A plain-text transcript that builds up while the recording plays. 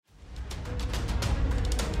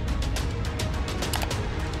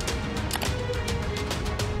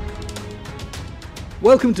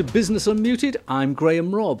Welcome to Business Unmuted. I'm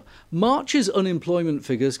Graham Robb. March's unemployment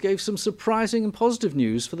figures gave some surprising and positive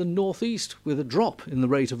news for the North East, with a drop in the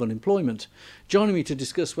rate of unemployment. Joining me to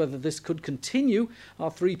discuss whether this could continue are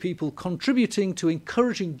three people contributing to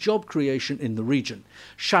encouraging job creation in the region.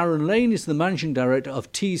 Sharon Lane is the Managing Director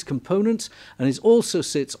of Tees Components and also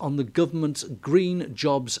sits on the government's Green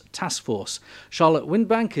Jobs Task Force. Charlotte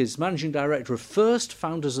Windbank is Managing Director of First,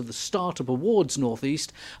 founders of the Startup Awards North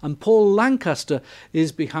East, and Paul Lancaster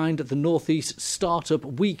is behind the North East Startup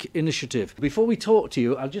Week initiative. Before we talk to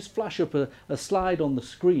you, I'll just flash up a slide on the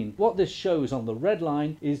screen. What this shows on the red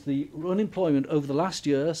line is the unemployment over the last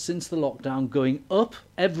year since the lockdown going up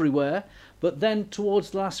everywhere, but then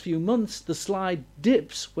towards the last few months the slide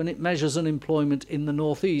dips when it measures unemployment in the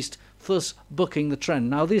North East, thus bucking the trend.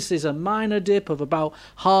 Now this is a minor dip of about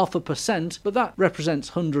 0.5%, but that represents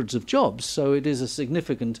hundreds of jobs, so it is a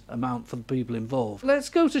significant amount for the people involved. Let's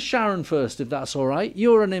go to Sharon first, if that's all right.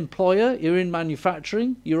 You're an employer, you're in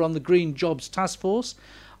manufacturing, you're on the Green Jobs Task Force.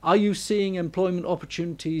 Are you seeing employment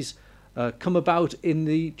opportunities come about in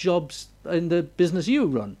the jobs in the business you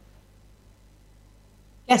run?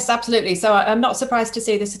 Yes, absolutely. So I'm not surprised to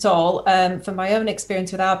see this at all. From my own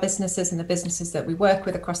experience with our businesses and the businesses that we work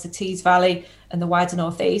with across the Tees Valley and the wider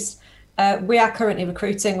North East, we are currently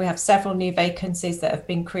recruiting. We have several new vacancies that have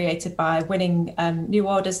been created by winning new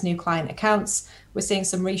orders, new client accounts. We're seeing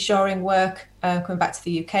some reshoring work coming back to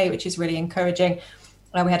the UK, which is really encouraging.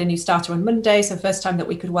 We had a new starter on Monday, so first time that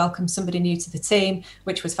we could welcome somebody new to the team,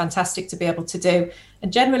 which was fantastic to be able to do.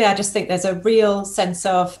 And generally, I just think there's a real sense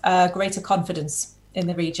of greater confidence in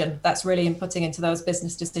the region that's really inputting into those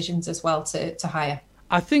business decisions as well to hire.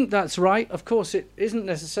 I think that's right. Of course, it isn't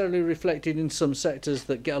necessarily reflected in some sectors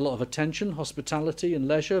that get a lot of attention. Hospitality and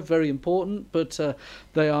leisure, very important, but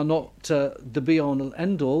they are not the be-all and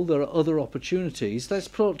end-all. There are other opportunities. Let's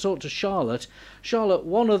talk to Charlotte. Charlotte,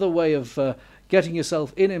 one other way of getting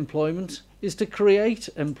yourself in employment is to create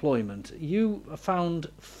employment. You found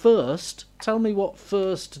First. Tell me what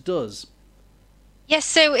First does. Yes,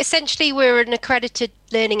 so essentially we're an accredited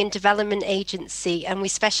learning and development agency, and we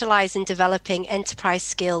specialise in developing enterprise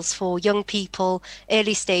skills for young people,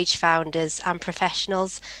 early stage founders and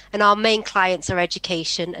professionals. And our main clients are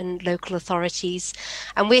education and local authorities.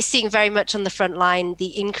 And we're seeing very much on the front line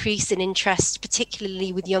the increase in interest,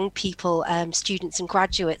 particularly with young people, students and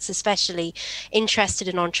graduates, especially interested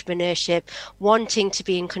in entrepreneurship, wanting to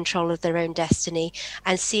be in control of their own destiny,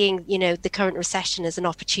 and seeing, the current recession as an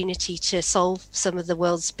opportunity to solve some of the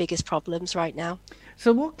world's biggest problems right now.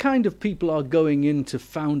 So what kind of people are going into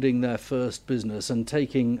founding their first business and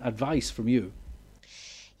taking advice from you?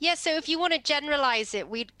 Yeah, so if you want to generalize it,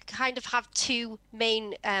 we'd kind of have two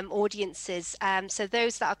main audiences. So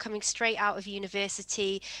those that are coming straight out of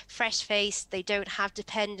university, fresh-faced, they don't have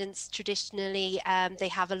dependents traditionally, they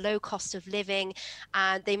have a low cost of living,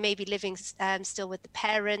 and they may be living still with the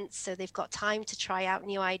parents, so they've got time to try out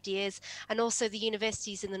new ideas. And also the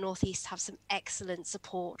universities in the North East have some excellent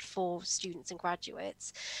support for students and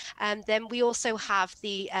graduates. Then we also have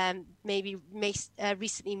the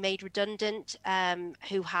recently made redundant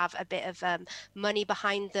who have a bit of money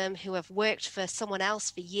behind them, who have worked for someone else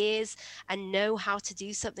for years and know how to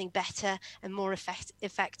do something better and more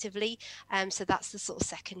effectively. So that's the sort of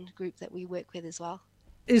second group that we work with as well.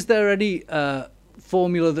 Is there any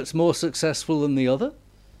formula that's more successful than the other?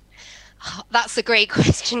 That's a great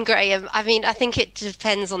question, Graham. I mean, I think it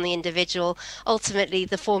depends on the individual. Ultimately,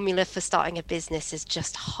 the formula for starting a business is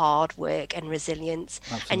just hard work and resilience.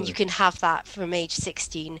 Absolutely. And you can have that from age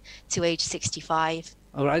 16 to age 65.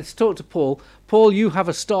 All right, let's talk to Paul. Paul, you have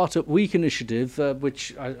a Startup Week initiative,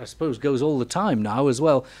 which I suppose goes all the time now as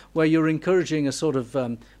well, where you're encouraging a sort of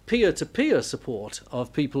peer-to-peer support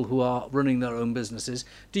of people who are running their own businesses.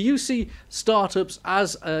 Do you see startups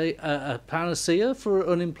as a panacea for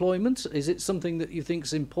unemployment? Is it something that you think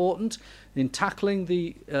is important in tackling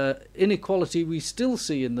the inequality we still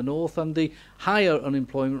see in the north and the higher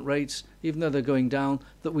unemployment rates, even though they're going down,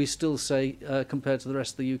 that we still say compared to the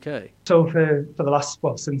rest of the UK? So for the last,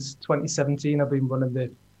 since 2017, I've been running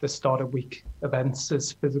the Startup Week events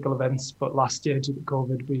as physical events, but last year due to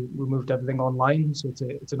COVID, we moved everything online. So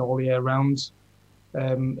it's an all year round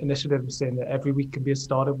initiative saying that every week can be a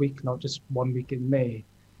Startup Week, not just 1 week in May.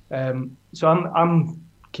 So I'm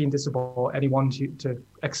keen to support anyone to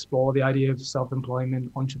explore the idea of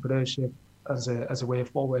self-employment, entrepreneurship as a way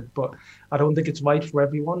forward. But I don't think it's right for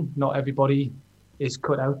everyone. Not everybody is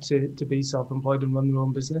cut out to be self-employed and run their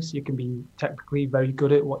own business. You can be technically very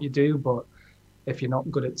good at what you do, but if you're not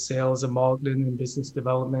good at sales and marketing and business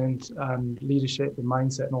development and leadership and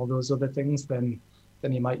mindset and all those other things, then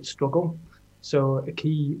you might struggle. So a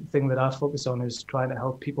key thing that I focus on is trying to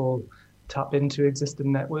help people tap into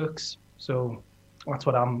existing networks. So that's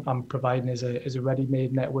what I'm providing is a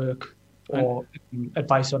ready-made network or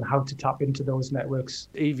advice on how to tap into those networks.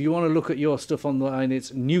 If you want to look at your stuff online,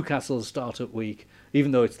 it's Newcastle Startup Week,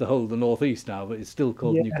 even though it's the whole of the North East now, but it's still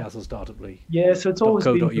called Newcastle Startup Week. Yeah, so it's always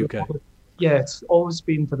been it's always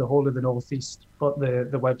been for the whole of the North East, but the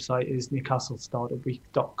website is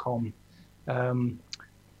newcastlestartupweek.com.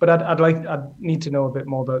 But I'd need to know a bit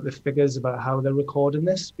more about the figures, about how they're recording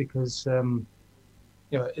this, because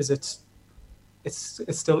it's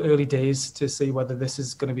still early days to see whether this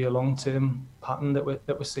is going to be a long-term pattern that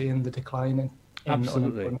we're seeing, the decline in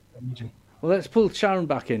Absolutely. unemployment in the region. Well, let's pull Sharon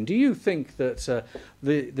back in. Do you think that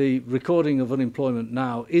the recording of unemployment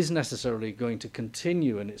now is necessarily going to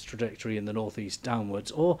continue in its trajectory in the North East downwards,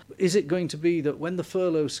 or is it going to be that when the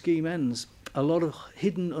furlough scheme ends, a lot of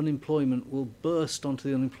hidden unemployment will burst onto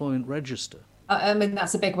the unemployment register? I mean,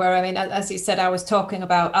 that's a big worry. I mean, as you said, I was talking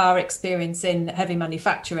about our experience in heavy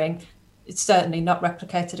manufacturing. It's certainly not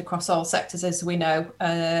replicated across all sectors, as we know,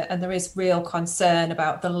 and there is real concern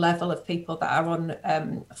about the level of people that are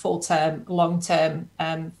on full-term, long-term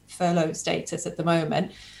furlough status at the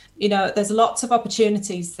moment. You know, there's lots of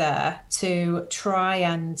opportunities there to try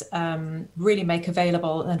and really make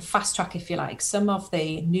available and fast track, if you like, some of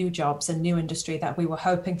the new jobs and new industry that we were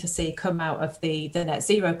hoping to see come out of the net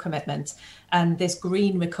zero commitment and this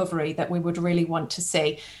green recovery that we would really want to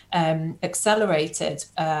see accelerated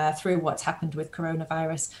through what's happened with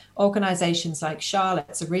coronavirus. Organisations like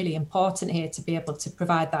Charlotte's are really important here to be able to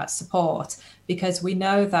provide that support, because we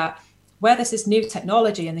know that where this is new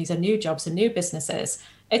technology and these are new jobs and new businesses,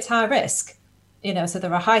 it's high risk. You know, so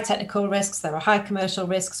there are high technical risks, there are high commercial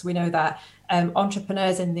risks. We know that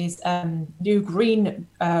entrepreneurs in these new green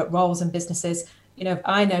roles and businesses, you know,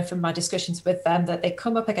 I know from my discussions with them that they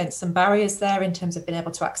come up against some barriers there in terms of being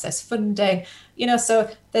able to access funding, you know, so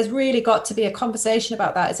there's really got to be a conversation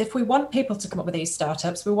about that. As if we want people to come up with these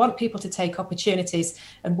startups, we want people to take opportunities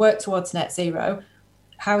and work towards net zero.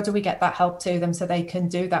 How do we get that help to them so they can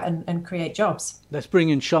do that and create jobs? Let's bring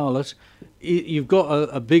in Charlotte. You've got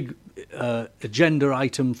a big agenda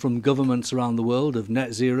item from governments around the world of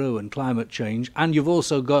net zero and climate change, and you've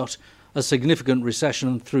also got a significant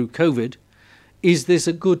recession through COVID. Is this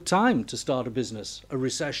a good time to start a business, a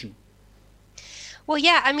recession? Well,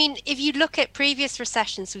 yeah, I mean, if you look at previous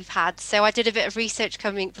recessions we've had, so I did a bit of research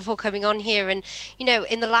before coming on here, and, you know,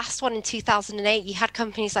 in the last one in 2008, you had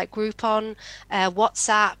companies like Groupon,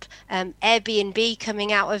 WhatsApp, Airbnb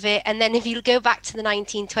coming out of it. And then if you go back to the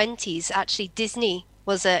 1920s, actually Disney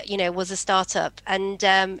was a startup, and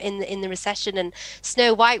in the recession, and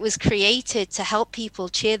Snow White was created to help people,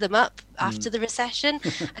 cheer them up after the recession,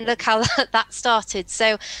 and look how that started.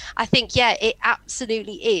 So I think, yeah, it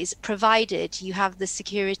absolutely is, provided you have the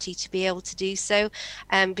security to be able to do so,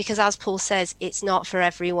 because as Paul says, it's not for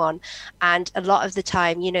everyone, and a lot of the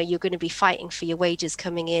time, you know, you're going to be fighting for your wages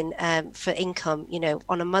coming in, for income, you know,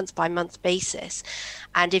 on a month by month basis.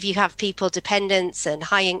 And if you have people dependents and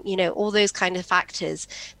high, you know, all those kind of factors,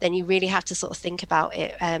 then you really have to sort of think about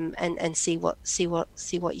it, and see what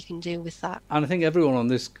you can do with that. And I think everyone on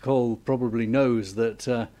this call probably knows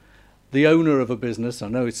that the owner of a business, I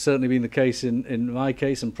know it's certainly been the case in my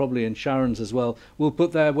case and probably in Sharon's as well, will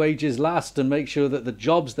put their wages last and make sure that the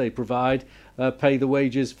jobs they provide pay the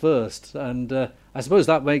wages first. And I suppose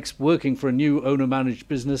that makes working for a new owner-managed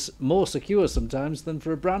business more secure sometimes than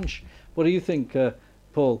for a branch. What do you think,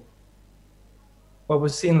 Paul? Well,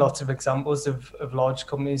 we've seen lots of examples of large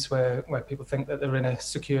companies where people think that they're in a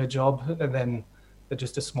secure job and then they're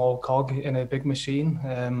just a small cog in a big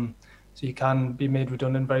machine. So you can be made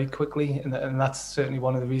redundant very quickly. And that's certainly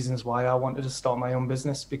one of the reasons why I wanted to start my own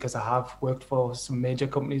business, because I have worked for some major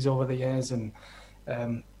companies over the years, and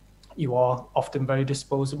you are often very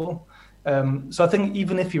disposable. So I think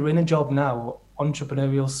even if you're in a job now,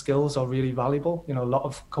 entrepreneurial skills are really valuable. You know, a lot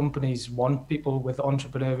of companies want people with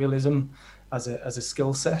entrepreneurialism as a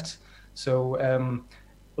skill set. So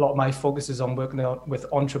a lot of my focus is on working with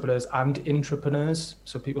entrepreneurs and intrapreneurs.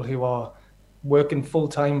 So people who are working full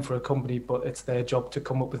time for a company, but it's their job to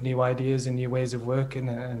come up with new ideas and new ways of working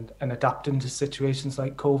and adapting to situations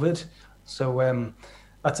like COVID. So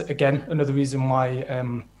that's, again, another reason why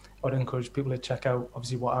I would encourage people to check out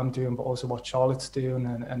obviously what I'm doing, but also what Charlotte's doing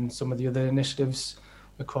and some of the other initiatives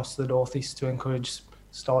across the North East to encourage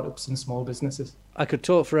startups and small businesses. I could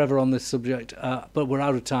talk forever on this subject, but we're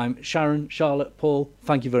out of time. Sharon, Charlotte, Paul,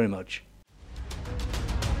 thank you very much.